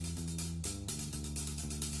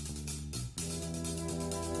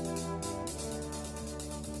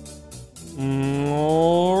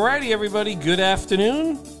Hey everybody, good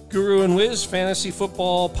afternoon. Guru and Wiz Fantasy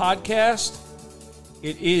Football Podcast.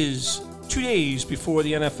 It is 2 days before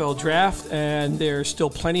the NFL draft, and there's still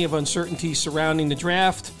plenty of uncertainty surrounding the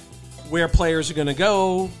draft, where players are going to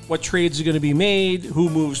go, what trades are going to be made, who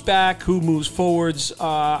moves back, who moves forwards.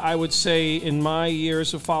 I would say in my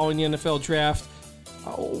years of following the NFL draft,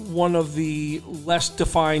 one of the less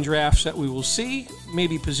defined drafts that we will see.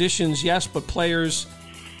 Maybe positions, yes, but players,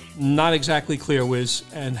 not exactly clear, Wiz.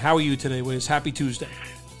 And how are you today, Wiz? Happy Tuesday.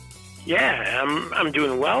 Yeah, I'm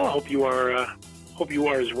doing well. Hope you are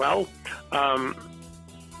as well. I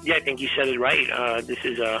think you said it right. This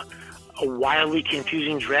is a wildly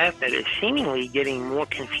confusing draft that is seemingly getting more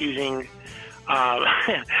confusing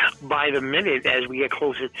by the minute as we get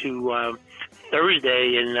closer to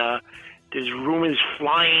Thursday, and there's rumors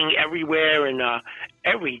flying everywhere, and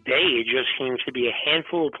every day it just seems to be a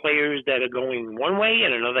handful of players that are going one way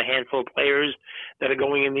and another handful of players that are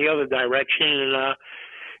going in the other direction, and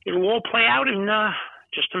it'll all play out in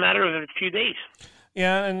just a matter of a few days.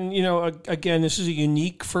 Yeah, and, again, this is a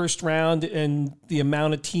unique first round, and the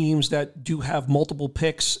amount of teams that do have multiple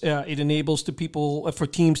picks, it enables for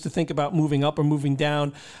teams to think about moving up or moving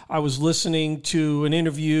down. I was listening to an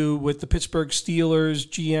interview with the Pittsburgh Steelers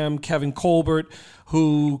GM Kevin Colbert,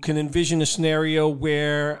 who can envision a scenario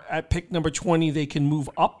where at pick number 20 they can move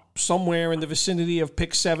up somewhere in the vicinity of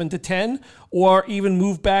pick 7 to 10, or even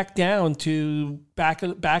move back down to back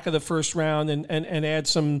of the first round and add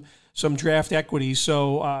some draft equity.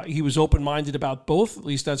 So he was open-minded about both. At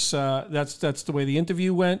least that's the way the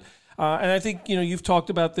interview went. And I think, you've talked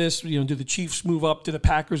about this. Do the Chiefs move up? Do the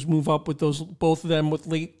Packers move up with both of them with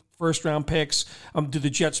late first-round picks? Do the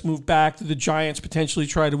Jets move back? Do the Giants potentially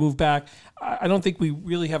try to move back? I don't think we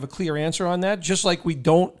really have a clear answer on that, just like we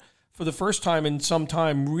don't, for the first time in some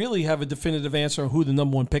time, really have a definitive answer on who the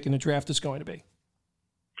number one pick in the draft is going to be.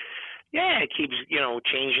 Yeah, it keeps,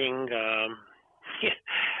 changing.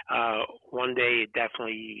 One day it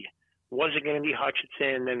definitely wasn't going to be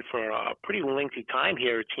Hutchinson. Then for a pretty lengthy time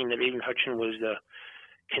here, it seemed that Aiden Hutchinson was the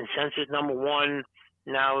consensus number one.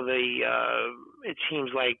 Now it seems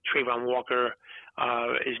like Trayvon Walker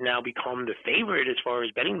is now become the favorite as far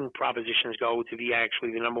as betting propositions go to be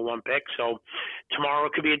actually the number one pick. So tomorrow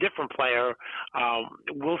it could be a different player.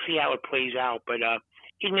 We'll see how it plays out. But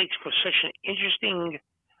it makes for such an interesting,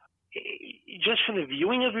 just for the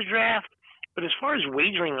viewing of the draft. But as far as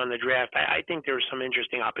wagering on the draft, I think there are some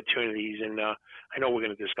interesting opportunities, and I know we're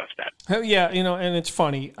going to discuss that. Yeah, and it's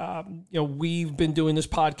funny. We've been doing this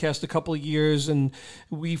podcast a couple of years, and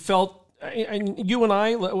we felt, and you and I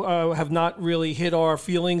have not really hit our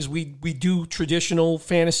feelings. We do traditional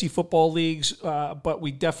fantasy football leagues, but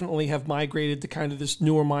we definitely have migrated to kind of this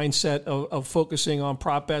newer mindset of focusing on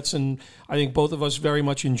prop bets, and I think both of us very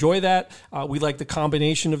much enjoy that. We like the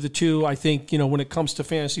combination of the two. I think, when it comes to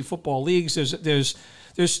fantasy football leagues, there's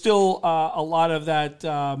still a lot of that.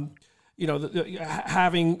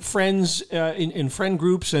 Having friends in friend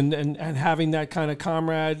groups and having that kind of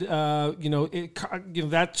comrade,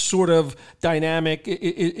 that sort of dynamic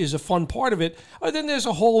is a fun part of it. But then there's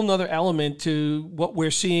a whole other element to what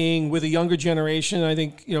we're seeing with a younger generation. I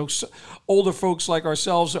think older folks like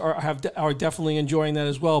ourselves are definitely enjoying that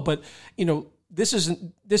as well. But this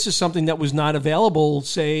is something that was not available,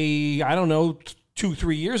 say,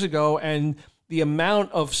 2-3 years ago, and the amount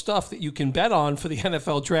of stuff that you can bet on for the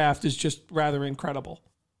NFL draft is just rather incredible.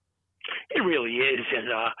 It really is. And,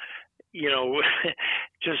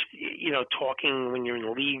 talking when you're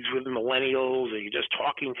in leagues with millennials or you're just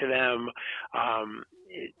talking to them,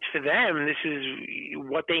 for them, this is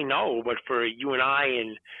what they know. But for you and I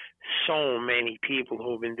and so many people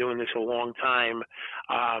who have been doing this a long time,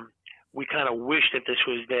 we kind of wish that this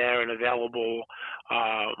was there and available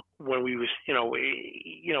when we was,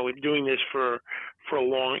 doing this for a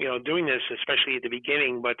long, doing this, especially at the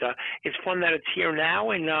beginning. But it's fun that it's here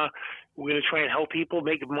now, and we're going to try and help people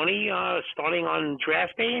make money starting on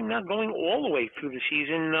draft day and going all the way through the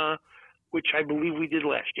season, which I believe we did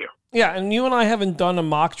last year. Yeah, and you and I haven't done a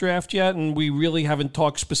mock draft yet, and we really haven't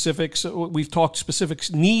talked specifics. We've talked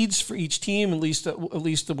specific needs for each team, at least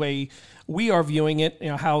the way we are viewing it.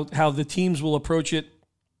 How the teams will approach it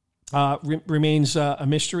remains a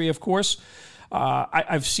mystery, of course.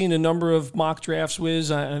 I've seen a number of mock drafts,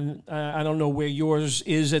 Wiz, and I don't know where yours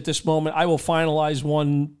is at this moment. I will finalize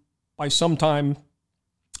one by sometime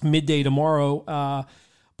midday tomorrow.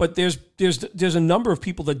 But there's a number of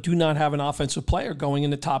people that do not have an offensive player going in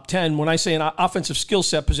the top 10. When I say an offensive skill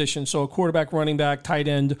set position, so a quarterback, running back, tight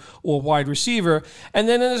end, or wide receiver. And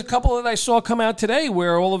then there's a couple that I saw come out today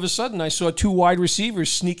where all of a sudden I saw two wide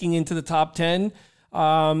receivers sneaking into the top 10.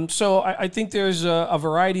 So I think there's a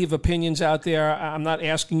variety of opinions out there. I'm not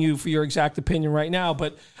asking you for your exact opinion right now,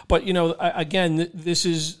 but again, this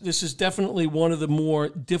is definitely one of the more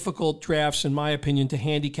difficult drafts, in my opinion, to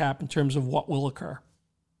handicap in terms of what will occur.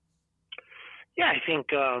 Yeah, I think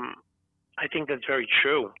that's very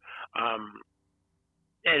true. And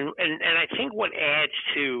I think what adds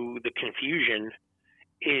to the confusion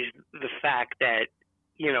is the fact that,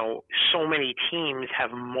 so many teams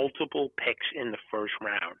have multiple picks in the first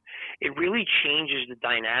round. It really changes the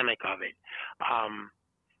dynamic of it.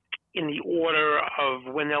 In the order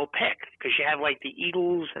of when they'll pick, because you have like the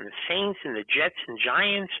Eagles and the Saints and the Jets and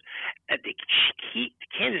Giants.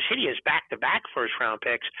 Kansas City has back-to-back first-round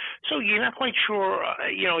picks, so you're not quite sure.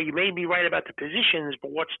 You may be right about the positions,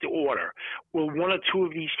 but what's the order? Will one or two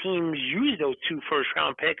of these teams use those two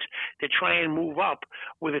first-round picks to try and move up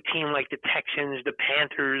with a team like the Texans, the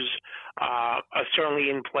Panthers are certainly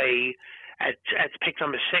in play at pick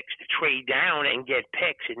number 6 to trade down and get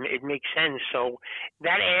picks. It makes sense. So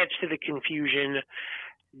that adds to the confusion.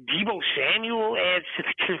 Deebo Samuel adds to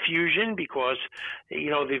the confusion because,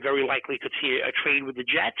 they very likely could see a trade with the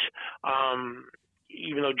Jets.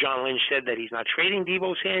 Even though John Lynch said that he's not trading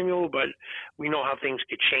Deebo Samuel, but we know how things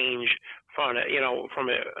could change from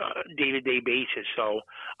a day-to-day basis. So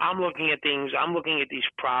I'm looking at these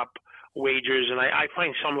prop wagers, and I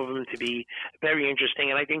find some of them to be very interesting,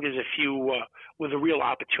 and I think there's a few with a real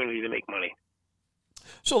opportunity to make money.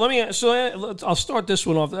 So I'll start this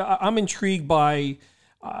one off. I'm intrigued by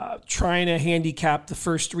trying to handicap the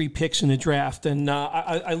first 3 picks in the draft, and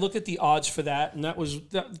I look at the odds for that, and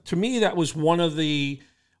to me that was one of the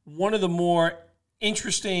more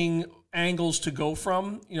interesting angles to go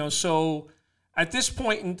from. So at this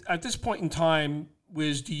point in time,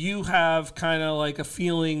 Wiz, do you have kind of like a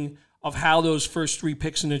feeling of how those first 3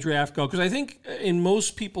 picks in the draft go? Because I think in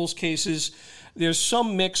most people's cases, there's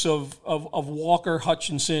some mix of Walker,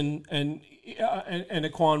 Hutchinson, and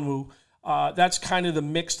Ekwonu. That's kind of the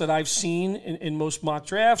mix that I've seen in most mock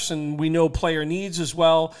drafts, and we know player needs as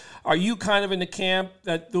well. Are you kind of in the camp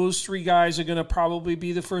that those 3 guys are going to probably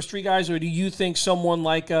be the first 3 guys, or do you think someone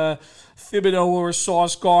like a Thibodeau or a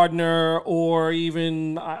Sauce Gardner, or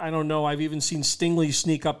even, I don't know, I've even seen Stingley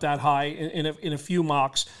sneak up that high in a few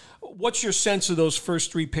mocks? What's your sense of those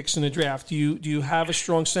first 3 picks in the draft? Do you have a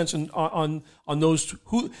strong sense on those,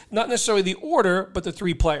 who, not necessarily the order, but the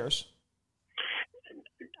 3 players?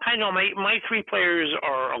 I know my 3 players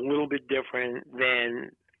are a little bit different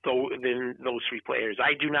than those 3 players.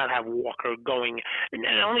 I do not have Walker going. And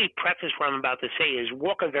the only preface what I'm about to say is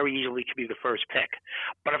Walker very easily could be the first pick.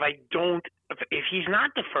 But if he's not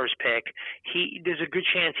the first pick, there's a good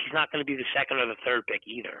chance he's not going to be the second or the third pick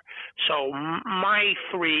either. So my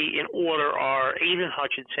 3 in order are Aiden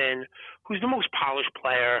Hutchinson, who's the most polished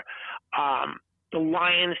player. The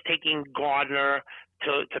Lions taking Gardner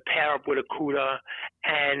to pair up with Okudah,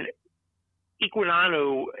 and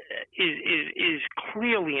Ekwonu is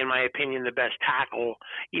clearly, in my opinion, the best tackle,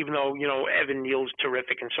 even though, Evan Neal's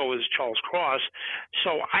terrific and so is Charles Cross.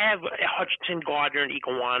 So I have Hutchinson, Gardner, and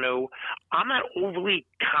Ekwonu. I'm not overly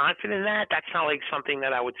confident in that. That's not like something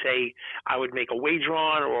that I would say I would make a wager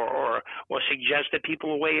on or suggest that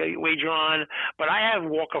people wager on. But I have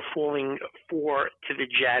Walker falling 4 to the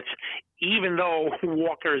Jets. Even though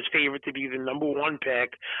Walker is favored to be the number 1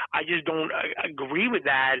 pick, I just don't agree with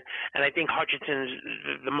that. And I think Hutchinson's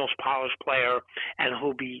the most polished player, and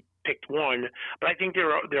he'll be picked 1. But I think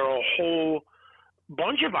there are a whole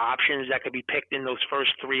bunch of options that could be picked in those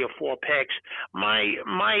first 3 or 4 picks. My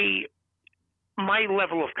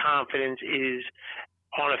level of confidence is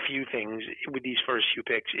on a few things with these first few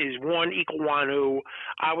picks. Is 1, Ekwonu.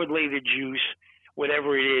 I would lay the juice,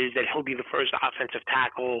 whatever it is, that he'll be the first offensive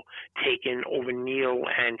tackle taken over Neal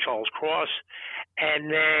and Charles Cross.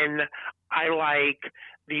 And then I like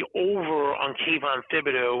the over on Kayvon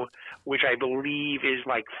Thibodeau, which I believe is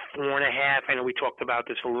like 4.5. I know we talked about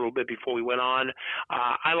this a little bit before we went on.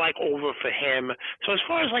 I like over for him. So as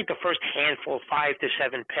far as like the first handful, 5 to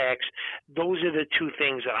 7 picks, those are the 2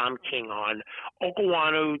 things that I'm king on.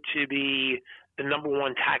 Ekwonu to be the number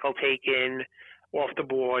 1 tackle taken off the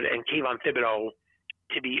board, and Kayvon Thibodeau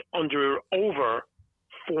to be over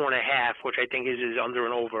 4.5, which I think is under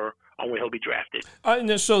and over on where he'll be drafted.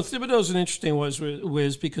 So Thibodeau's an interesting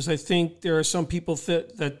Wiz, because I think there are some people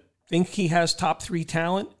that think he has top 3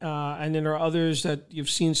 talent, and then there are others that you've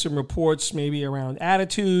seen some reports maybe around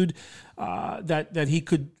attitude, that he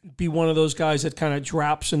could be one of those guys that kind of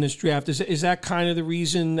drops in this draft. Is that kind of the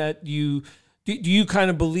reason that do you kind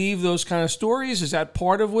of believe those kind of stories? Is that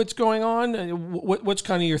part of what's going on? What's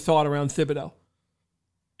kind of your thought around Thibodeau?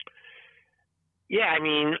 Yeah, I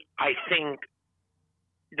mean, I think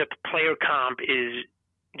the player comp is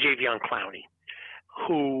Jadeveon Clowney,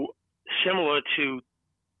 who, similar to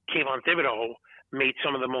Kayvon Thibodeau, made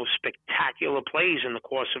some of the most spectacular plays in the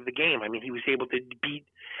course of the game. I mean, he was able to beat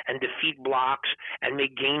and defeat blocks and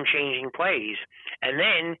make game-changing plays. And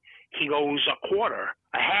then he goes a quarter,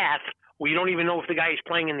 a half, where you don't even know if the guy is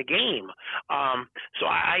playing in the game. So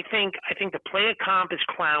I think the player comp is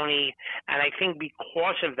Clowney, and I think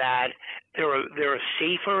because of that, there are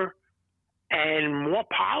safer and more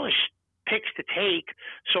polished picks to take.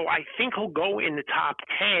 So I think he'll go in the top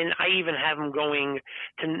 10. I even have him going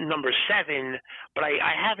to number 7, but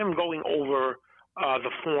I have him going over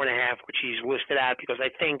the 4.5, which he's listed at, because I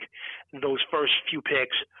think those first few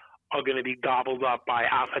picks are going to be gobbled up by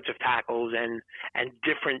offensive tackles and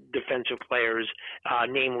different defensive players,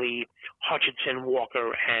 namely Hutchinson,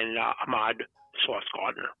 Walker, and Ahmad Sauce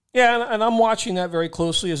Gardner. Yeah, and I'm watching that very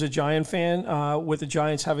closely as a Giant fan, with the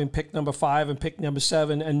Giants having picked number 5 and picked number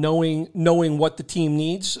 7, and knowing what the team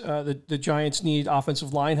needs. The Giants need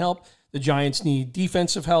offensive line help. The Giants need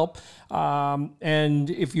defensive help. And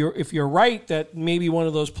if you're right that maybe one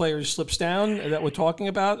of those players slips down that we're talking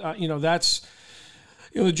about, that's.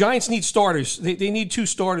 The Giants need starters. They need 2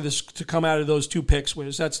 starters to come out of those 2 picks,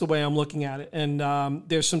 Wiz. That's the way I'm looking at it. And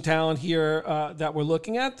there's some talent here that we're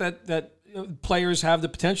looking at that players have the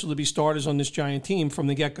potential to be starters on this Giant team from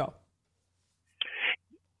the get-go.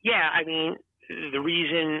 Yeah, I mean,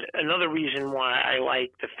 another reason why I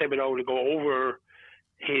like the Thibodeau to go over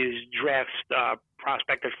his draft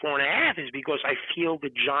prospect at 4.5 is because I feel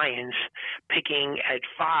the Giants picking at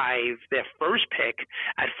 5, their first pick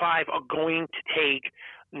at 5, are going to take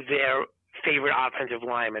their favorite offensive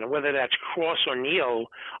lineman. And whether that's Cross or Neal,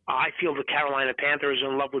 I feel the Carolina Panthers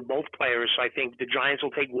are in love with both players. So I think the Giants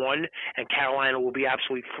will take one, and Carolina will be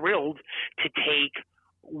absolutely thrilled to take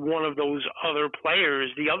one of those other players,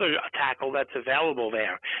 the other tackle that's available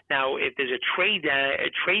there. Now, if there's a trade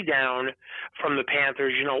down from the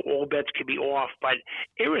Panthers, all bets could be off. But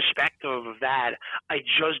irrespective of that, I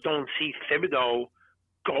just don't see Thibodeau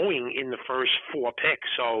going in the first 4 picks.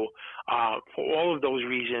 So for all of those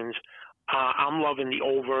reasons, I'm loving the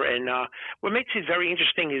over. And what makes it very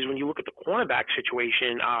interesting is when you look at the cornerback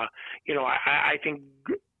situation, I think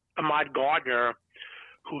Ahmad Gardner,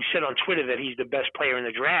 who said on Twitter that he's the best player in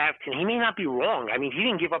the draft, and he may not be wrong. I mean, he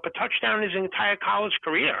didn't give up a touchdown his entire college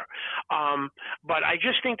career. But I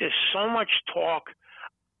just think there's so much talk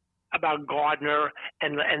about Gardner,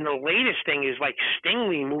 and the latest thing is like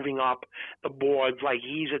Stingley moving up the boards like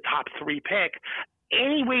he's a top 3 pick.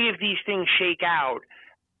 Any way if these things shake out,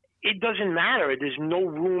 it doesn't matter. There's no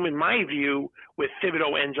room, in my view, where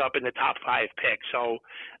Thibodeau ends up in the top 5 pick. So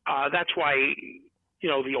that's why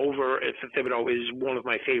the over for Thibodeau is one of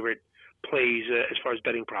my favorite plays as far as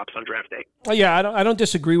betting props on draft day. Yeah, I don't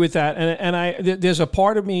disagree with that, and there's a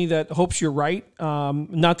part of me that hopes you're right.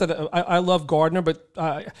 Not that I love Gardner, but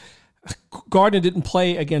Gardner didn't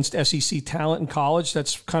play against SEC talent in college.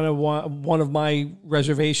 That's kind of one of my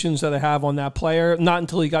reservations that I have on that player. Not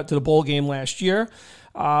until he got to the bowl game last year.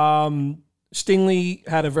 Stingley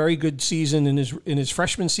had a very good season in his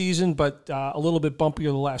freshman season, but a little bit bumpier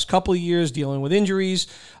the last couple of years, dealing with injuries.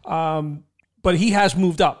 But he has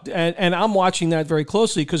moved up, and I'm watching that very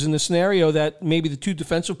closely because in the scenario that maybe the 2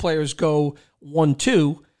 defensive players go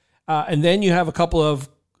 1-2, and then you have a couple of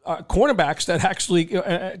cornerbacks that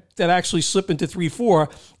actually slip into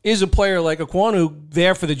 3-4, is a player like Ekwonu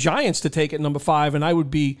there for the Giants to take at number 5, and I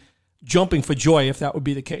would be jumping for joy if that would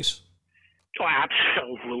be the case. Oh,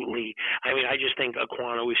 absolutely. I mean, I just think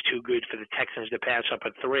Ekwonu is too good for the Texans to pass up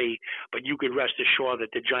at 3, but you could rest assured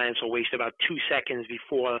that the Giants will waste about 2 seconds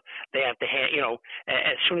before they have to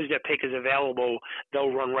as soon as their pick is available,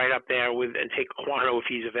 they'll run right up there and take Ekwonu if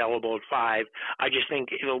he's available at 5. I just think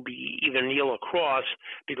it'll be either Neal or Cross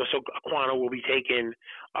because Ekwonu will be taken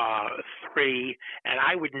 3, and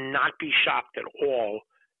I would not be shocked at all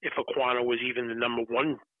if Ekwonu was even the number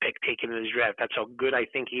 1 pick taken in his draft. That's how good I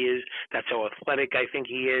think he is. That's how athletic I think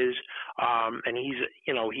he is. And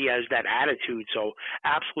he has that attitude. So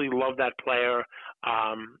absolutely love that player.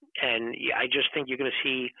 And I just think you're going to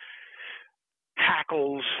see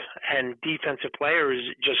tackles and defensive players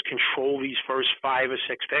just control these first 5 or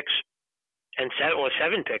 6 picks. And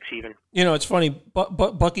 7 picks even. It's funny.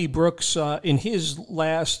 Bucky Brooks, in his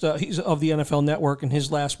last, he's of the NFL Network, in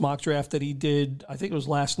his last mock draft that he did, I think it was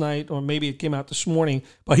last night, or maybe it came out this morning.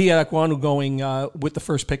 But he had Ekwonu going with the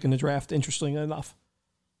first pick in the draft. Interesting enough.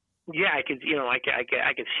 Yeah, I could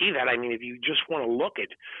see that. I mean, if you just want to look at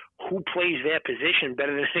who plays their position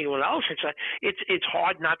better than anyone else, it's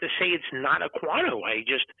hard not to say it's not Ekwonu.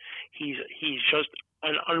 He's just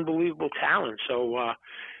an unbelievable talent. So.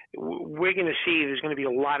 we're going to see there's going to be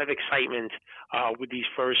a lot of excitement with these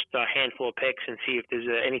first handful of picks, and see if there's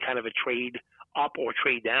any kind of a trade up or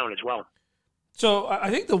trade down as well. So I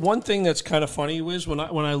think the one thing that's kind of funny is when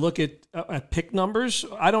I look at pick numbers,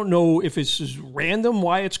 I don't know if it's just random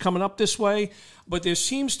why it's coming up this way, but there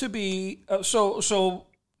seems to be so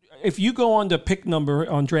if you go on to pick number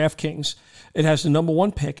on DraftKings, it has the number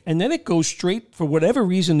 1 pick, and then it goes straight, for whatever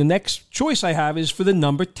reason, the next choice I have is for the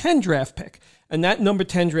number 10 draft pick. And that number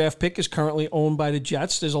 10 draft pick is currently owned by the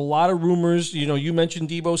Jets. There's a lot of rumors. You mentioned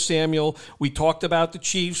Deebo Samuel. We talked about the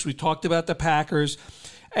Chiefs. We talked about the Packers.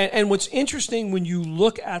 And what's interesting when you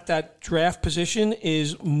look at that draft position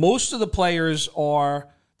is most of the players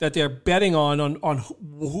that they're betting on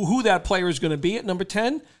who that player is going to be at number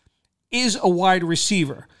 10 is a wide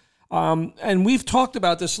receiver. And we've talked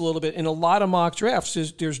about this a little bit in a lot of mock drafts.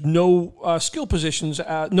 There's no skill position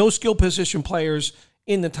players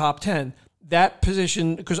in the top 10. That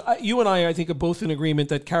position, because you and I think, are both in agreement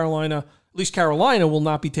that Carolina will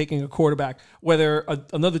not be taking a quarterback. Whether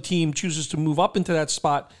another team chooses to move up into that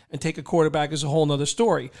spot and take a quarterback is a whole other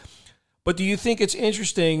story. But do you think it's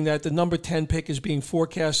interesting that the number 10 pick is being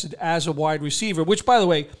forecasted as a wide receiver, which, by the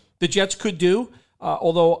way, the Jets could do,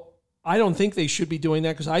 although I don't think they should be doing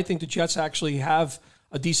that, because I think the Jets actually have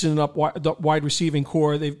a decent enough wide receiving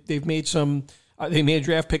core. They've made some. They made a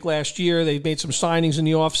draft pick last year. They've made some signings in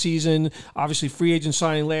the offseason, obviously free agent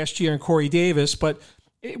signing last year, and Corey Davis. But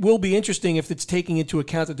it will be interesting if it's taking into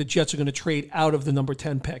account that the Jets are going to trade out of the number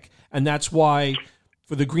 10 pick. And that's why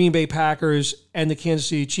for the Green Bay Packers and the Kansas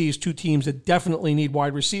City Chiefs, two teams that definitely need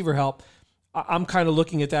wide receiver help, I'm kind of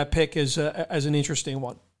looking at that pick as an interesting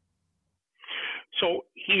one. So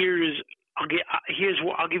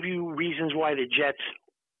I'll give you reasons why the Jets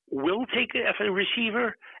will take a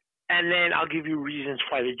receiver, and then I'll give you reasons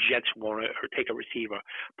why the Jets won't take a receiver.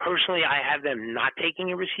 Personally, I have them not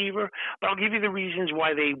taking a receiver, but I'll give you the reasons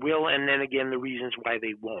why they will, and then again the reasons why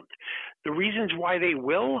they won't. The reasons why they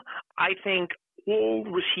will, I think all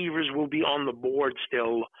receivers will be on the board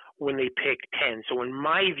still when they pick 10. So in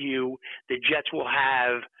my view, the Jets will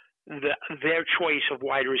have their choice of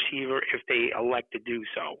wide receiver if they elect to do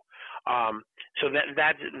so. So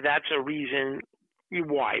that's a reason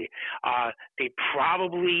why. They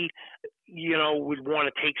probably, would want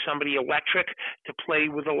to take somebody electric to play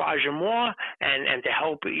with Elijah Moore and to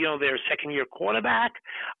help, their second-year quarterback.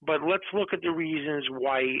 But let's look at the reasons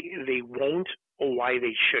why they won't or why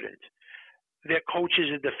they shouldn't. Their coach is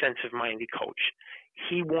a defensive-minded coach.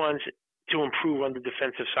 He wants to improve on the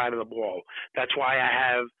defensive side of the ball. That's why I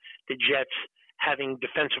have the Jets having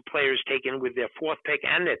defensive players taken with their 4th pick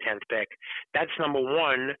and their 10th pick. That's number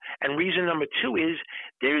one. And reason number two is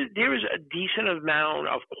there is a decent amount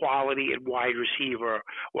of quality at wide receiver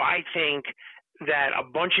where I think that a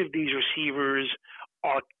bunch of these receivers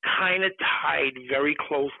are kind of tied very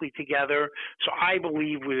closely together. So I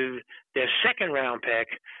believe with their second-round pick,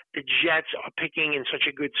 the Jets are picking in such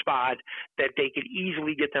a good spot that they could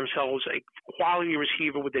easily get themselves a quality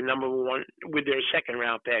receiver with their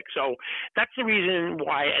second-round pick. So that's the reason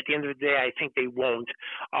why, at the end of the day, I think they won't.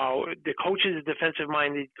 The coach is a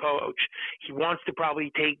defensive-minded coach. He wants to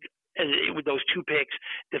probably take, with those 2 picks,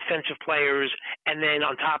 defensive players, and then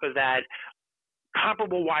on top of that,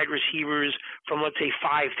 comparable wide receivers from, let's say,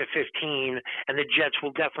 5 to 15, and the Jets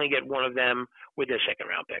will definitely get one of them with their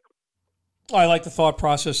second-round pick. I like the thought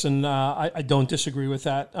process, and I don't disagree with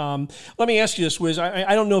that. Let me ask you this, Wiz.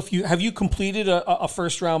 I don't know if have you completed a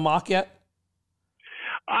first-round mock yet?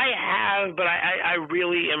 I have, but I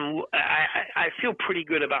really am. I feel pretty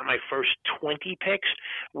good about my first 20 picks,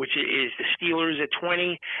 which is the Steelers at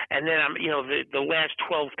 20, and then the last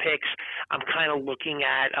 12 picks I'm kind of looking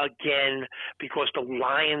at again because the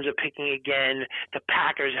Lions are picking again, the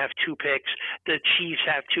Packers have 2 picks, the Chiefs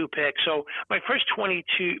have 2 picks. So my first 20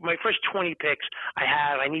 picks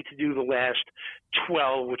I need to do the last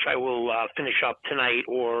 12, which I will finish up tonight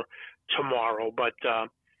or tomorrow, but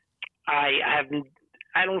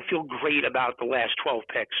I don't feel great about the last 12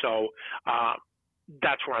 picks, so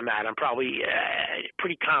that's where I'm at. I'm probably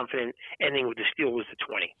pretty confident ending with the Steelers at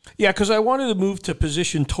 20. Yeah, because I wanted to move to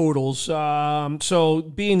position totals. So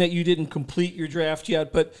being that you didn't complete your draft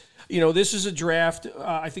yet, but this is a draft.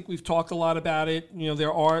 I think we've talked a lot about it.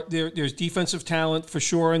 There's defensive talent for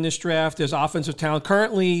sure in this draft. There's offensive talent.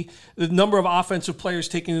 Currently, the number of offensive players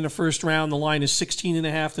taken in the first round, the line is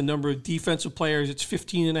 16.5. The number of defensive players, it's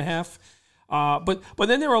 15.5. But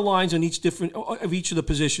then there are lines on each of the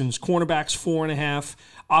positions. Cornerbacks 4.5,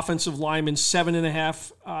 offensive linemen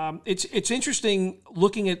 7.5. It's interesting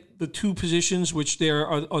looking at the 2 positions, which there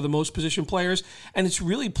are the most position players, and it's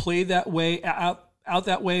really played that way out out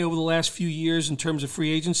that way over the last few years in terms of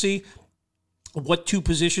free agency. What two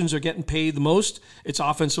positions are getting paid the most? It's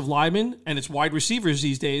offensive linemen and it's wide receivers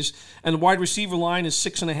these days. And the wide receiver line is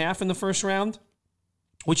 6.5 in the first round,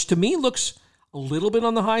 which to me looks a little bit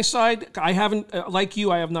on the high side. I haven't, like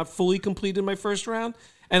you, I have not fully completed my first round.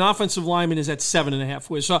 And offensive lineman is at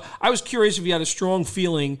 7.5. So I was curious if you had a strong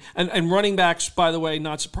feeling. And running backs, by the way,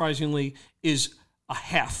 not surprisingly, is a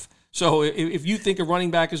half. So if you think a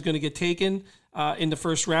running back is going to get taken in the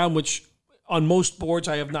first round, which on most boards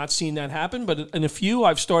I have not seen that happen, but in a few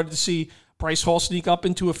I've started to see Bryce Hall sneak up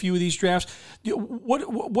into a few of these drafts.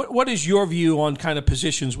 What is your view on kind of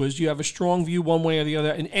positions, Wiz? Do you have a strong view one way or the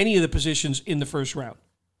other in any of the positions in the first round?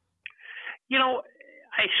 You know,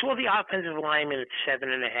 I saw the offensive lineman at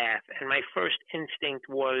 7.5, and my first instinct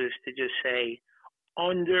was to just say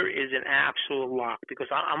under is an absolute lock because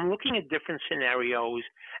I'm looking at different scenarios,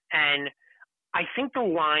 and I think the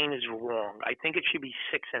line is wrong. I think it should be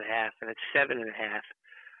 6.5, and it's 7.5.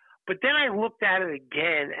 But then I looked at it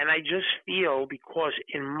again, and I just feel because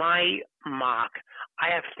in my mock,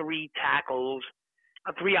 I have three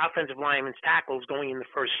offensive linemen's tackles going in the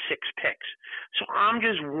first 6 picks. So I'm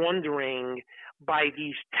just wondering, by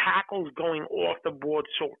these tackles going off the board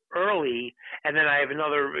so early, and then I have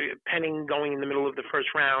another Penning going in the middle of the first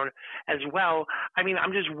round as well. I mean,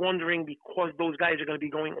 I'm just wondering, because those guys are going to be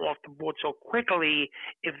going off the board so quickly,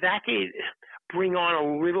 if that could bring on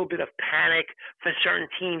a little bit of panic for certain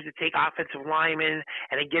teams to take offensive linemen,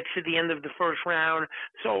 and it gets to the end of the first round.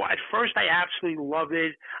 So at first, I absolutely love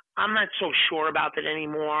it. I'm not so sure about that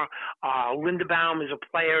anymore. Linderbaum is a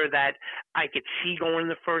player that I could see going in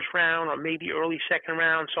the first round or maybe early second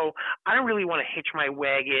round. So I don't really want to hitch my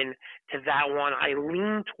wagon to that one. I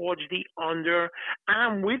lean towards the under. And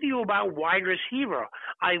I'm with you about wide receiver.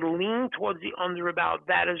 I lean towards the under about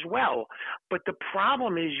that as well. But the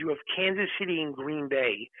problem is you have Kansas City and Green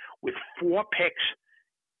Bay with 4 picks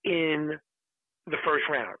in the first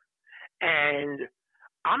round. And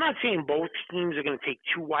I'm not saying both teams are going to take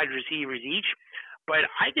 2 wide receivers each, but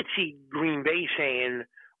I could see Green Bay saying,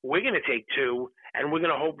 we're going to take 2, and we're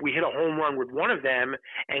going to hope we hit a home run with one of them,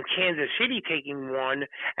 and Kansas City taking 1,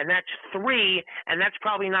 and that's 3, and that's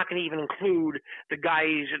probably not going to even include the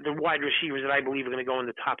wide receivers that I believe are going to go in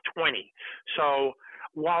the top 20. So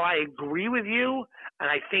while I agree with you, and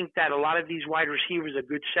I think that a lot of these wide receivers are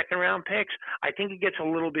good second-round picks, I think it gets a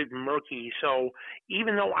little bit murky. So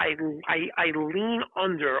even though I lean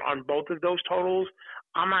under on both of those totals,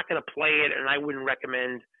 I'm not going to play it, and I wouldn't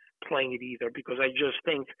recommend playing it either because I just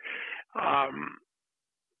think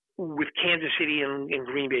with Kansas City and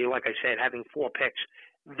Green Bay, like I said, having 4 picks,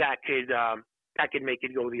 that could make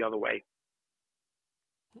it go the other way.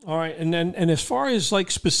 All right, and as far as like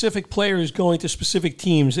specific players going to specific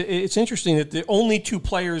teams, it's interesting that the only 2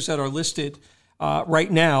 players that are listed right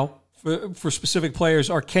now for specific players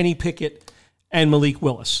are Kenny Pickett and Malik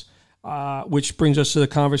Willis, which brings us to the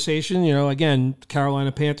conversation. You know, again,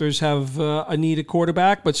 Carolina Panthers have a needed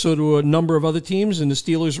quarterback, but so do a number of other teams, and the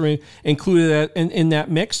Steelers are included in that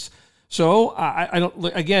mix. So I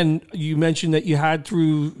don't. Again, you mentioned that you had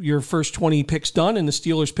through your first 20 picks done, and the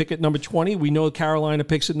Steelers pick at number 20. We know Carolina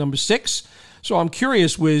picks at number 6. So I'm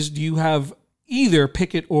curious, Wiz, do you have either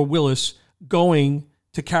Pickett or Willis going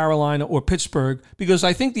to Carolina or Pittsburgh? Because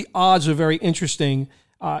I think the odds are very interesting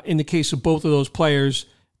in the case of both of those players,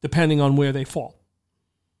 depending on where they fall.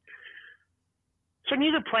 So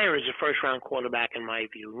neither player is a first-round quarterback in my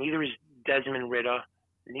view. Neither is Desmond Ridder.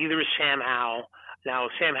 Neither is Sam Howell. Now,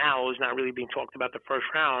 Sam Howell is not really being talked about the first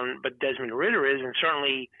round, but Desmond Ridder is, and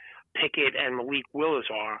certainly Pickett and Malik Willis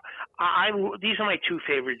are. These are my 2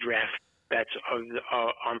 favorite draft bets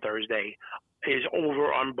on Thursday, is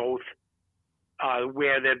over on both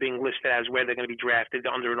where they're being listed as where they're going to be drafted,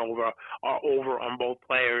 under and over, are over on both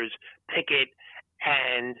players, Pickett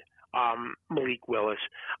and Malik Willis.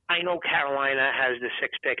 I know Carolina has the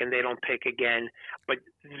 6th pick and they don't pick again, but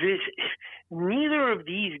neither of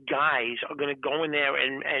these guys are going to go in there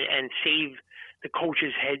and save the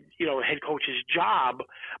head coach's job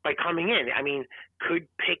by coming in. I mean, could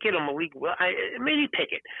Pickett or Malik Willis, maybe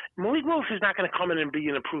Pickett. Malik Willis is not going to come in and be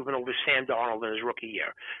an improvement over Sam Darnold in his rookie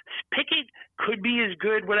year. Pickett could be as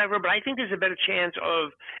good, whatever, but I think there's a better chance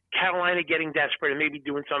of Carolina getting desperate and maybe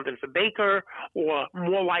doing something for Baker or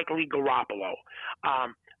more likely Garoppolo.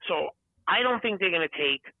 So I don't think they're going to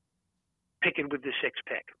take Pickett with the 6th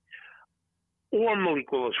pick or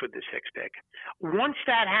Malik Willis with the 6th pick. Once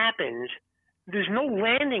that happens, there's no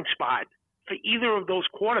landing spot for either of those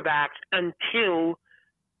quarterbacks until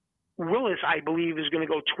Willis, I believe, is going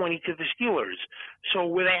to go 20 to the Steelers. So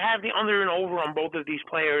where they have the under and over on both of these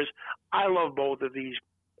players, I love both of these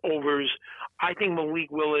overs. I think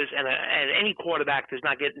Malik Willis and any quarterback does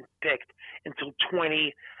not get picked until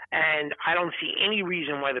 20, and I don't see any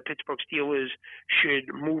reason why the Pittsburgh Steelers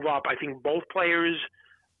should move up. I think both players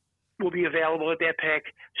will be available at their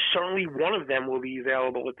pick. Certainly one of them will be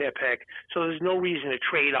available at their pick. So there's no reason to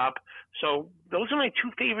trade up. So those are my two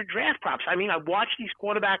favorite draft props. I mean, I've watched these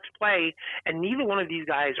quarterbacks play, and neither one of these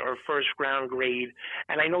guys are first-round grade.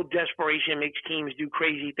 And I know desperation makes teams do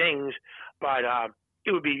crazy things, but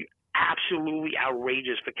it would be absolutely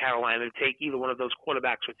outrageous for Carolina to take either one of those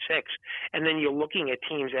quarterbacks with 6. And then you're looking at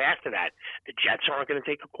teams after that. The Jets aren't going to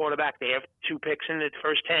take a quarterback. They have 2 picks in the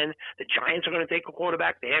first 10. The Giants are going to take a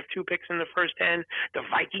quarterback. They have 2 picks in the first 10. The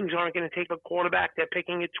Vikings aren't going to take a quarterback. They're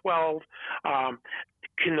picking at 12.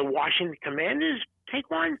 Can the Washington Commanders take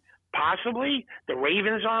one? Possibly. The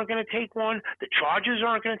Ravens aren't going to take one. The Chargers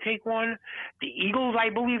aren't going to take one. The Eagles, I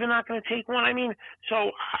believe, are not going to take one. I mean,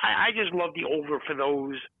 so I just love the over for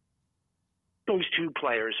those 2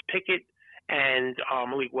 players, Pickett and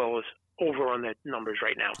Malik Willis, over on the numbers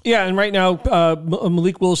right now. Yeah, and right now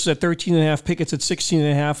Malik Willis is at 13.5, Pickett's at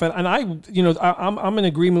 16.5, and I'm in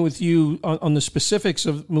agreement with you on the specifics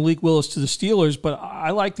of Malik Willis to the Steelers, but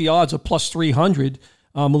I like the odds of plus 300.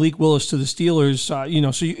 Malik Willis to the Steelers,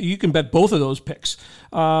 so you can bet both of those picks.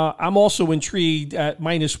 I'm also intrigued at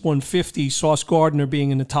minus 150, Sauce Gardner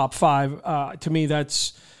being in the top 5. To me,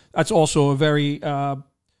 that's also a very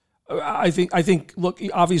I think. Look,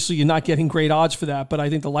 obviously, you're not getting great odds for that, but I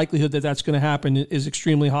think the likelihood that that's going to happen is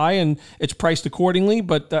extremely high, and it's priced accordingly.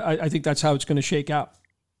 But I think that's how it's going to shake out.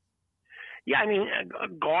 Yeah, I mean,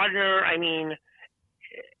 Gardner. I mean,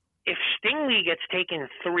 if Stingley gets taken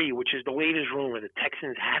 3, which is the latest rumor, the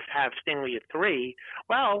Texans have Stingley at 3.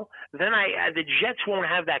 Well, then the Jets won't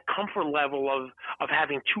have that comfort level of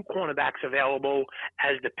having 2 cornerbacks available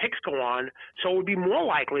as the picks go on. So it would be more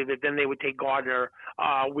likely that then they would take Gardner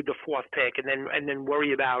with the 4th pick, and then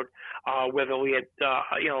worry about whether we get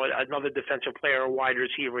another defensive player or wide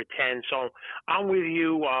receiver at 10. So I'm with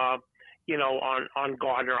you. On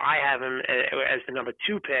Gardner. I have him as the number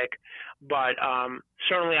 2 pick, but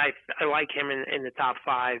certainly I like him in the top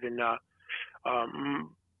 5. And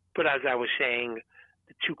but as I was saying,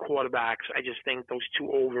 the 2 quarterbacks, I just think those 2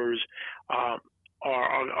 overs are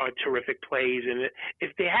terrific plays. And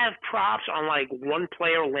if they have props on like one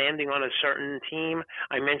player landing on a certain team,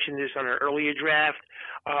 I mentioned this on an earlier draft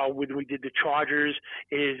when we did the Chargers,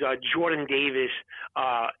 is Jordan Davis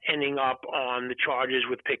ending up on the Chargers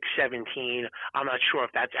with pick 17. I'm not sure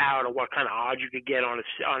if that's out or what kind of odds you could get on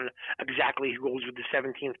exactly who goes with the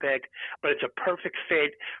 17th pick, but it's a perfect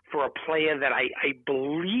fit for a player that I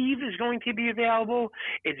believe is going to be available.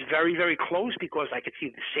 It's very, very close because I could see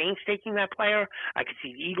the Saints taking that player. I could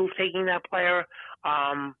see the Eagles taking that player.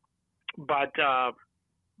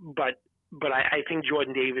 But I think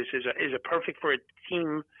Jordan Davis is a perfect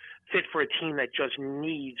fit for a team that just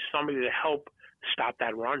needs somebody to help stop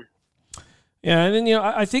that run. Yeah, and then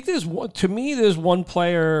I think there's one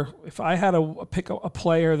player. If I had to pick a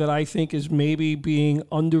player that I think is maybe being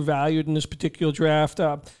undervalued in this particular draft,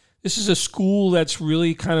 this is a school that's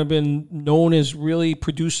really kind of been known as really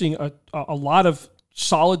producing a lot of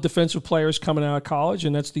solid defensive players coming out of college,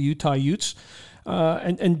 and that's the Utah Utes.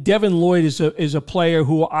 And Devin Lloyd is a player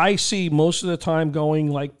who I see most of the time going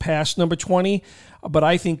like past number 20, but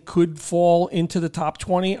I think could fall into the top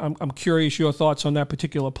 20. I'm curious your thoughts on that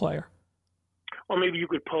particular player. Well, maybe you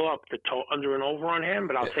could pull up the under and over on him,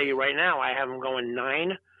 but I'll tell you right now, I have him going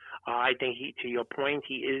 9. I think to your point,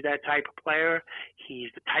 he is that type of player.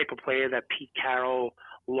 He's the type of player that Pete Carroll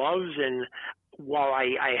loves. And while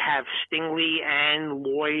I have Stingley and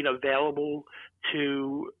Lloyd available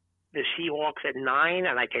to the Seahawks at 9,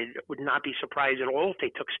 and I would not be surprised at all if they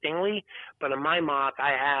took Stingley, but in my mock,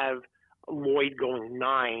 I have Lloyd going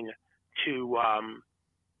 9 to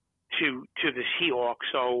the Seahawks.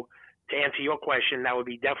 So to answer your question, that would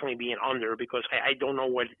be definitely be an under, because I don't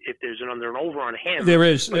know if there's an under and over on him. There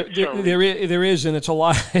is, and it's a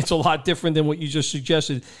lot different than what you just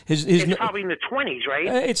suggested. It's probably in the 20s, right?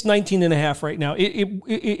 It's 19.5 right now.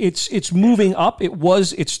 It's moving up.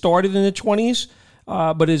 It started in the 20s,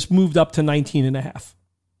 but it's moved up to 19.5.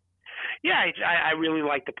 Yeah, I really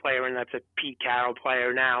like the player, and that's a Pete Carroll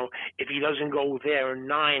player. Now, if he doesn't go there in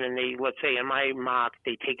 9, and let's say in my mock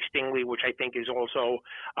they take Stingley, which I think is also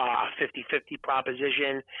a 50-50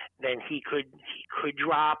 proposition, then he could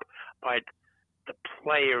drop. But the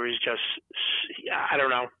player is just, I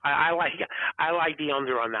don't know. I like the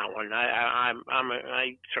under on that one.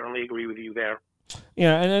 I certainly agree with you there.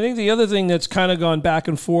 Yeah, and I think the other thing that's kind of gone back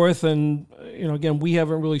and forth, and again, we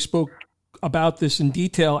haven't really spoke about this in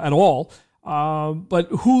detail at all, but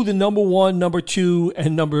who the number 1, number 2,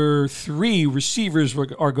 and number 3 receivers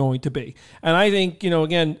are going to be. And I think,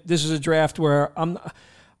 again, this is a draft where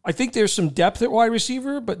I think there's some depth at wide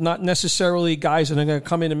receiver, but not necessarily guys that are going to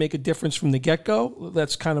come in and make a difference from the get-go.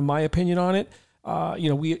 That's kind of my opinion on it.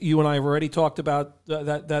 You and I have already talked about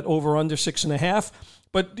that over-under 6.5.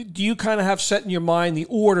 But do you kind of have set in your mind the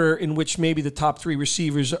order in which maybe the top 3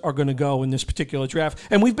 receivers are going to go in this particular draft?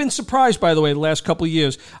 And we've been surprised, by the way, the last couple of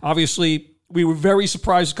years. Obviously, we were very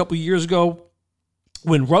surprised a couple of years ago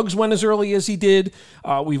when Ruggs went as early as he did.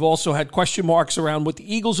 We've also had question marks around what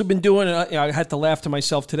the Eagles have been doing. And I had to laugh to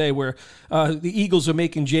myself today where the Eagles are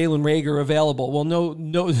making Jalen Reagor available. Well,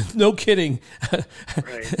 no kidding.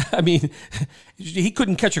 Right. I mean, he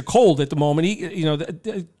couldn't catch a cold at the moment.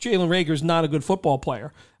 Jalen Reagor is not a good football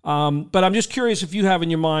player. But I'm just curious if you have in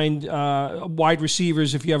your mind wide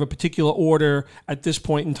receivers, if you have a particular order at this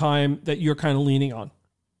point in time that you're kind of leaning on.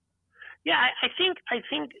 Yeah, I think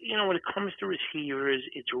when it comes to receivers,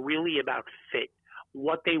 it's really about fit,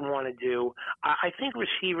 what they want to do. I think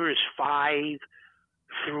receivers 5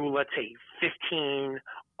 through, let's say, 15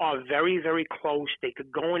 are very, very close. They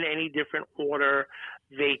could go in any different order.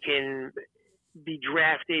 They can be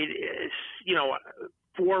drafted,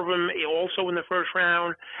 4 of them also in the first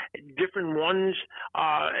round, different ones.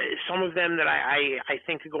 Some of them that I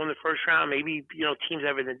think could go in the first round, maybe, teams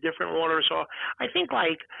have it in a different order. So I think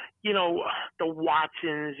the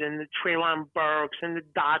Watsons and the Treylon Burks and the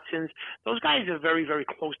Dotsons, those guys are very, very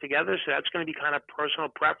close together. So that's going to be kind of personal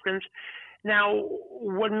preference. Now,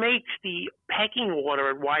 what makes the pecking order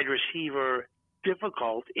at wide receiver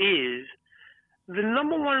difficult is the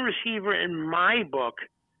number 1 receiver in my book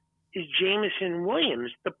is Jameson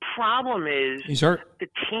Williams. The problem is the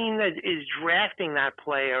team that is drafting that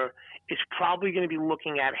player is probably going to be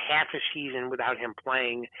looking at half a season without him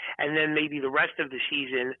playing, and then maybe the rest of the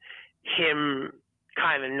season, him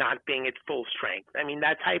kind of not being at full strength. I mean,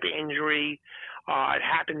 that type of injury, it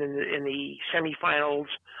happened in the semifinals.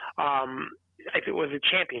 If it was a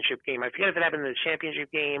championship game, I forget if it happened in the championship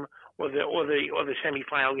game or the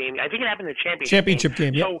semifinal game. I think it happened in the championship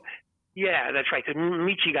game. Yeah. So, yeah, that's right. Because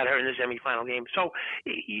Michi got hurt in the semifinal game. So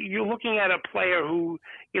you're looking at a player who,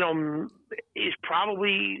 is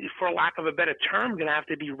probably, for lack of a better term, going to have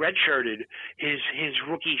to be redshirted his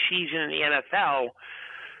rookie season in the NFL.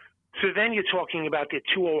 So then you're talking about the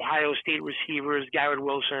 2 Ohio State receivers, Garrett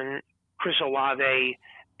Wilson, Chris Olave,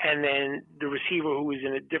 and then the receiver who is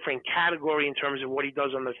in a different category in terms of what he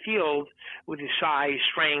does on the field with his size,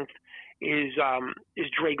 strength, is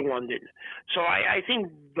Drake London. So I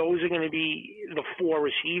think those are going to be the 4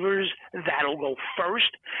 receivers that'll go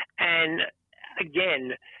first. And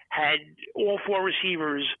again, had all 4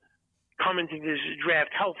 receivers come into this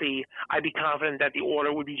draft healthy, I'd be confident that the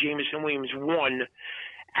order would be Jameson Williams 1.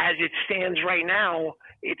 As it stands right now,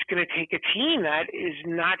 it's going to take a team that is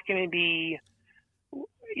not going to be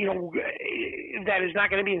that is not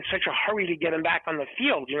going to be in such a hurry to get him back on the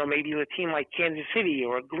field. Maybe a team like Kansas City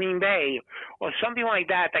or Green Bay or something like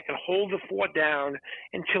that can hold the fort down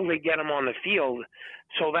until they get him on the field.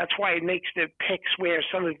 So that's why it makes the picks where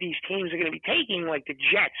some of these teams are going to be taking, like the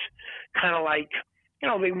Jets, kind of like, they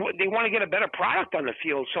want to get a better product on the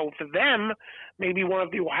field. So for them, maybe one of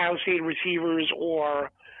the Ohio State receivers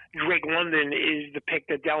or Drake London is the pick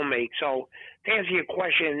that they'll make. So to answer your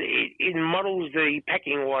question, it muddles the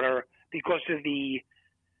pecking order because of the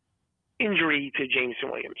injury to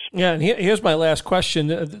Jameson Williams. Yeah, and here's my last question.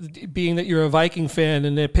 Being that you're a Viking fan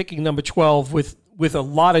and they're picking number 12 with a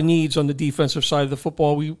lot of needs on the defensive side of the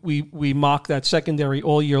football, we mock that secondary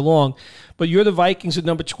all year long. But you're the Vikings at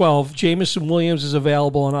number 12. Jameson Williams is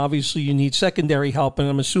available, and obviously you need secondary help, and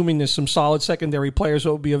I'm assuming there's some solid secondary players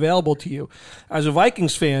that will be available to you. As a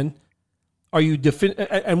Vikings fan, are you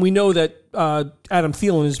and we know that Adam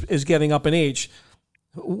Thielen is getting up in age.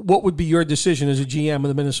 What would be your decision as a GM of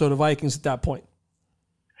the Minnesota Vikings at that point?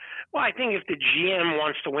 Well, I think if the GM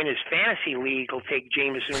wants to win his fantasy league, he'll take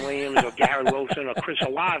Jameson Williams or Garrett Wilson or Chris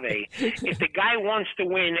Olave. If the guy wants to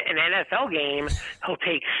win an NFL game, he'll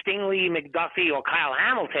take Stingley, McDuffie, or Kyle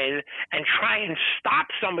Hamilton and try and stop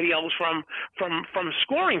somebody else from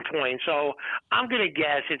scoring points. So I'm going to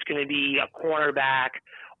guess it's going to be a cornerback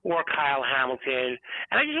or Kyle Hamilton.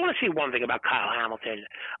 And I just want to say one thing about Kyle Hamilton,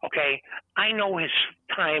 okay? I know his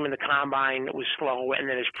time in the combine was slow, and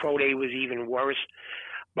then his pro day was even worse.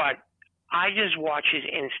 But I just watch his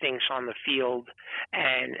instincts on the field,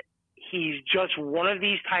 and he's just one of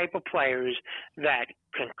these type of players that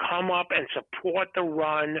can come up and support the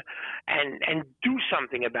run and do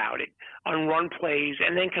something about it on run plays,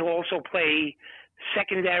 and then can also play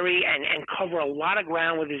secondary and cover a lot of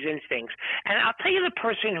ground with his instincts. And I'll tell you the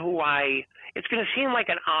person who it's going to seem like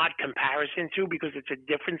an odd comparison to because it's a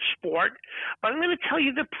different sport, but I'm going to tell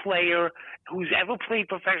you the player who's ever played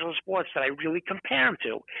professional sports that I really compare him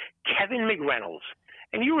to, Kevin McReynolds.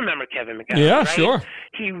 And you remember Kevin McReynolds, yeah, right? Sure.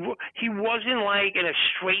 He wasn't like in a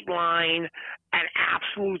straight line, an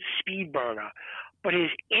absolute speed burner. But his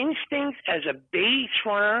instincts as a base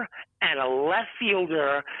runner and a left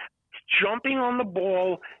fielder, jumping on the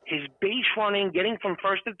ball, his base running, getting from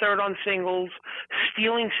first to third on singles,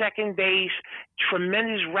 stealing second base,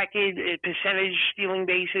 tremendous record percentage stealing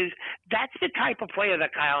bases. That's the type of player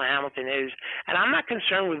that Kyle Hamilton is. And I'm not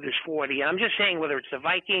concerned with this 40. I'm just saying whether it's the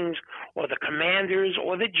Vikings or the Commanders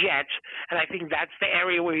or the Jets, and I think that's the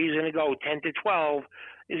area where he's going to go 10 to 12,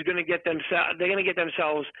 is going to get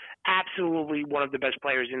themselves absolutely one of the best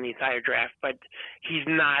players in the entire draft. But he's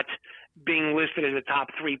not being listed as a top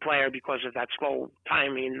 3 player because of that slow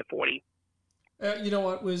timing in the 40. You know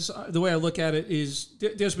what was the way I look at it is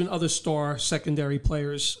there's been other star secondary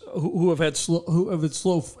players who have had slow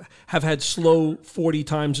 40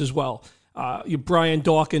 times as well. Brian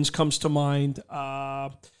Dawkins comes to mind. I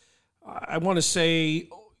want to say,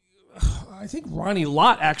 I think Ronnie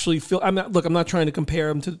Lott actually. I'm not trying to compare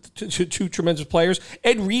him to two tremendous players.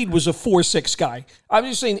 Ed Reed was a 4.6 guy. I'm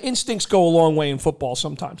just saying instincts go a long way in football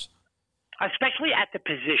sometimes. Especially at the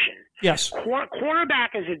position. Yes.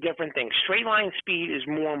 Cornerback is a different thing. Straight line speed is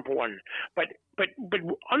more important. But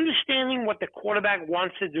understanding what the quarterback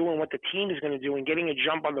wants to do and what the team is going to do and getting a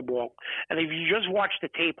jump on the ball. And if you just watch the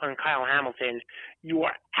tape on Kyle Hamilton, you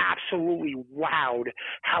are absolutely wowed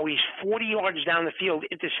how he's 40 yards down the field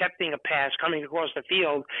intercepting a pass coming across the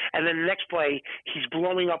field. And then the next play, he's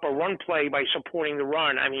blowing up a run play by supporting the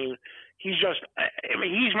run. I mean, he's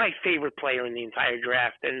my favorite player in the entire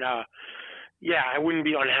draft. And, yeah, I wouldn't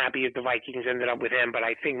be unhappy if the Vikings ended up with him, but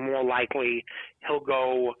I think more likely he'll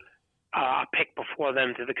go a pick before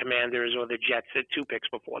them to the Commanders or the Jets at 2 picks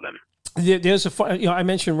before them. There's I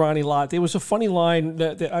mentioned Ronnie Lott. There was a funny line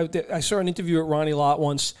that I saw an interview with Ronnie Lott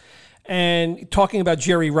once, and talking about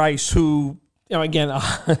Jerry Rice, who, again,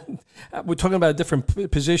 we're talking about a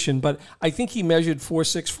different position, but I think he measured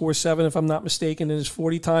 4.6, 4.7, if I'm not mistaken, in his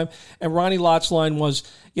 40 time. And Ronnie Lott's line was,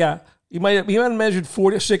 he might have measured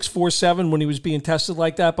 4.6, 4.7 when he was being tested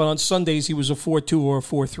like that, but on Sundays he was a 4.2 or a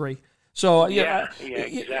 4.3. So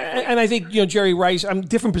exactly. And I think Jerry Rice,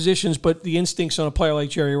 different positions, but the instincts on a player like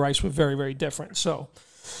Jerry Rice were very, very different. So,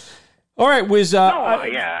 all right, Wiz. Absolutely,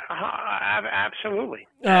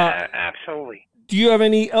 absolutely. Do you have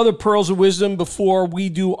any other pearls of wisdom before we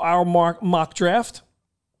do our mock draft?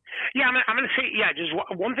 Yeah, I'm going to say just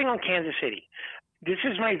one thing on Kansas City. This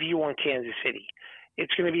is my view on Kansas City.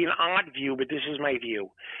 It's going to be an odd view, but this is my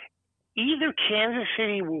view. Either Kansas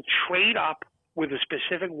City will trade up with a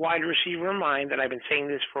specific wide receiver in mind, and I've been saying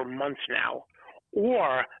this for months now,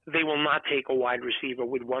 or they will not take a wide receiver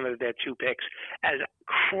with one of their 2 picks. As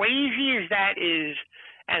crazy as that is,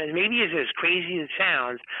 and maybe is as crazy as it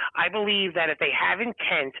sounds, I believe that if they have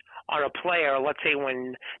intent on a player, let's say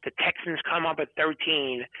when the Texans come up at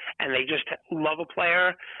 13 and they just love a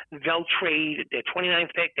player, they'll trade their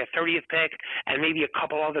 29th pick, their 30th pick, and maybe a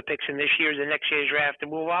couple other picks in this year's and next year's draft to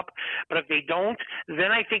move up. But if they don't,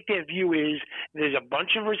 then I think their view is there's a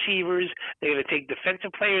bunch of receivers. They're going to take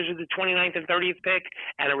defensive players with the 29th and 30th pick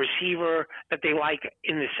and a receiver that they like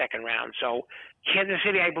in the second round. So Kansas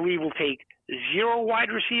City, I believe, will take 0 wide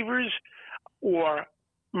receivers or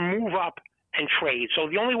move up and trade. So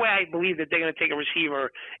the only way I believe that they're going to take a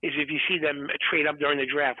receiver is if you see them trade up during the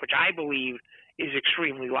draft, which I believe is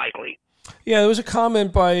extremely likely. Yeah, there was a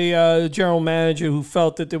comment by the general manager who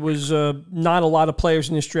felt that there was not a lot of players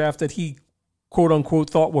in this draft that he quote unquote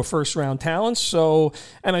thought were first round talents. So,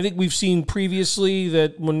 and I think we've seen previously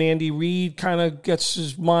that when Andy Reid kind of gets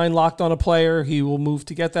his mind locked on a player, he will move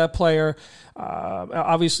to get that player.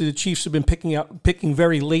 Obviously, the Chiefs have been picking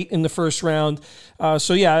very late in the first round.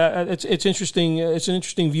 So yeah, it's interesting. It's an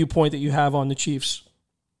interesting viewpoint that you have on the Chiefs.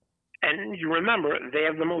 And you remember they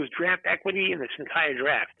have the most draft equity in this entire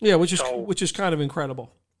draft. Yeah, which is kind of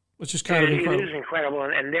incredible. It is incredible,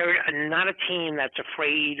 and they're not a team that's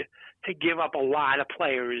afraid to give up a lot of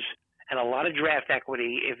players and a lot of draft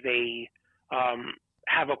equity if they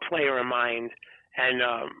have a player in mind. And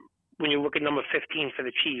when you look at number 15 for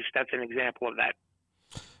the Chiefs, that's an example of that.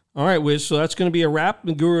 All right, Wiz. So that's going to be a wrap.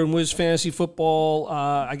 The Guru and Wiz Fantasy Football,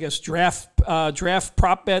 I guess, draft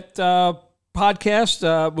prop bet podcast.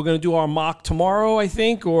 We're going to do our mock tomorrow, I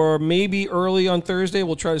think, or maybe early on Thursday.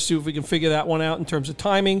 We'll try to see if we can figure that one out in terms of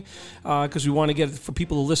timing, because we want to get it for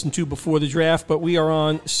people to listen to before the draft. But we are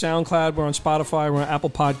on SoundCloud, we're on Spotify, we're on Apple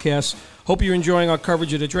Podcasts. Hope you're enjoying our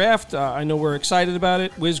coverage of the draft. I know we're excited about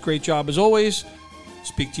it. Wiz, great job as always.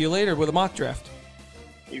 Speak to you later with a mock draft.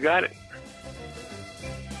 You got it.